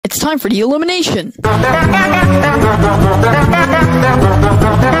It's time for the elimination.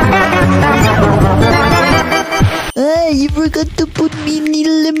 Hey, you forgot to put me in the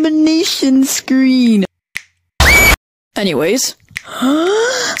elimination screen. Anyways.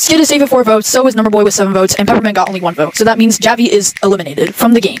 Skid is safe with 4 votes, so is Number Boy with 7 votes, and Peppermint got only 1 vote. So that means Javi is eliminated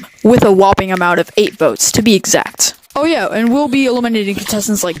from the game, with a whopping amount of 8 votes, to be exact. Oh yeah, and we'll be eliminating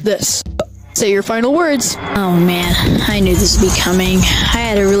contestants like this. Say your final words. Oh man, I knew this would be coming. I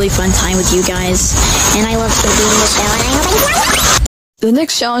had a really fun time with you guys, and I love doing this show, and I hope I... The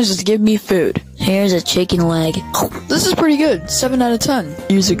next challenge is to give me food. Here's a chicken leg. This is pretty good. 7 out of 10.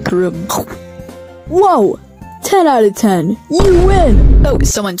 Here's a crumb. Whoa! 10 out of 10. You win! Vote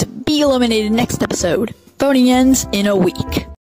someone to be eliminated next episode. Voting ends in a week.